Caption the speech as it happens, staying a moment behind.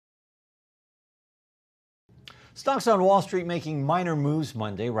Stocks on Wall Street making minor moves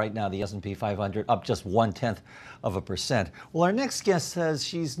Monday. Right now, the S&P 500 up just 0.1%. Well, our next guest says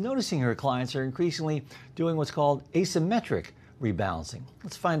she's noticing her clients are increasingly doing what's called asymmetric rebalancing.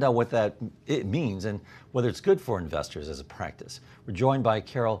 Let's find out what it means and whether it's good for investors as a practice. We're joined by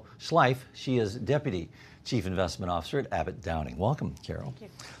Carol Schleif. She is Deputy Chief Investment Officer at Abbot Downing. Welcome, Carol. Thank you.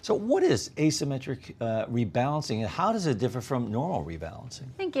 So what is asymmetric rebalancing, and how does it differ from normal rebalancing?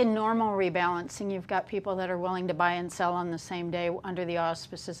 I think in normal rebalancing, you've got people that are willing to buy and sell on the same day under the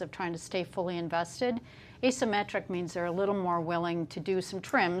auspices of trying to stay fully invested. Asymmetric means they're a little more willing to do some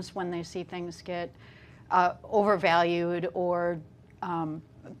trims when they see things get overvalued or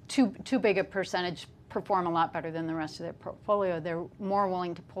too big a percentage perform a lot better than the rest of their portfolio. They're more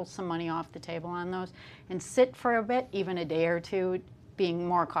willing to pull some money off the table on those and sit for a bit, even a day or two, being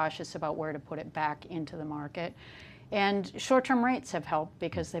more cautious about where to put it back into the market. And short-term rates have helped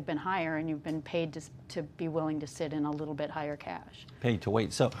because they've been higher and you've been paid to be willing to sit in a little bit higher cash. Paid to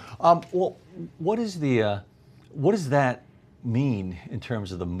wait. So, well, what does that mean in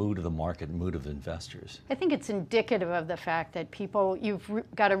terms of the mood of the market, mood of investors? I think it's indicative of the fact that you've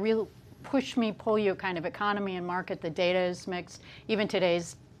got a real push me, pull you kind of economy and market. The data is mixed. Even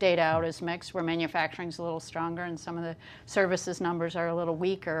today's data out is mixed, where manufacturing's a little stronger and some of the services numbers are a little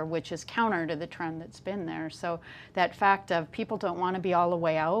weaker, which is counter to the trend that's been there. So that fact of people don't want to be all the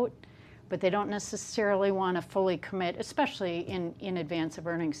way out, but they don't necessarily want to fully commit, especially in advance of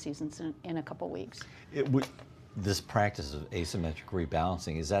earnings seasons in a couple weeks. This practice of asymmetric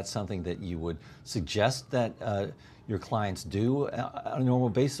rebalancing, is that something that you would suggest that your clients do on a normal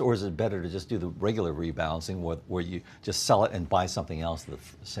basis, or is it better to just do the regular rebalancing where you just sell it and buy something else the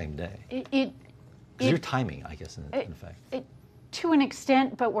same day? Because you're timing, I guess, in effect. To an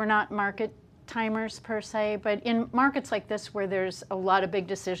extent, but we're not market timers per se. But in markets like this where there's a lot of big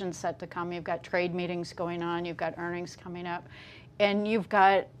decisions set to come, you've got trade meetings going on, you've got earnings coming up, and you've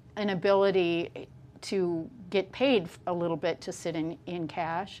got an ability to get paid a little bit to sit in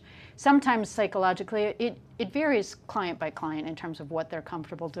cash. Sometimes psychologically, it varies client by client in terms of what they're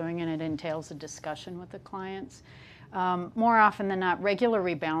comfortable doing, and it entails a discussion with the clients. More often than not, regular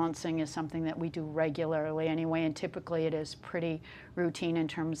rebalancing is something that we do regularly anyway, and typically it is pretty routine in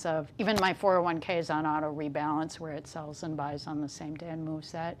terms of, even my 401k is on auto rebalance where it sells and buys on the same day and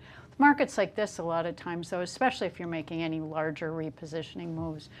moves that. Markets like this, a lot of times though, especially if you're making any larger repositioning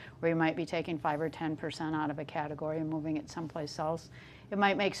moves where you might be taking 5 or 10% out of a category and moving it someplace else, it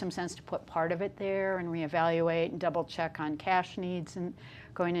might make some sense to put part of it there and reevaluate and double check on cash needs and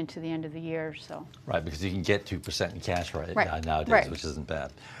going into the end of the year. So right, because you can get 2% in cash nowadays, right. Which isn't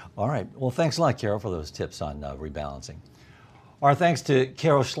bad. All right, well, thanks a lot, Carol, for those tips on rebalancing. Our thanks to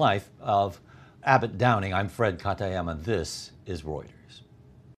Carol Schleif of Abbot Downing. I'm Fred Katayama. This is Reuters.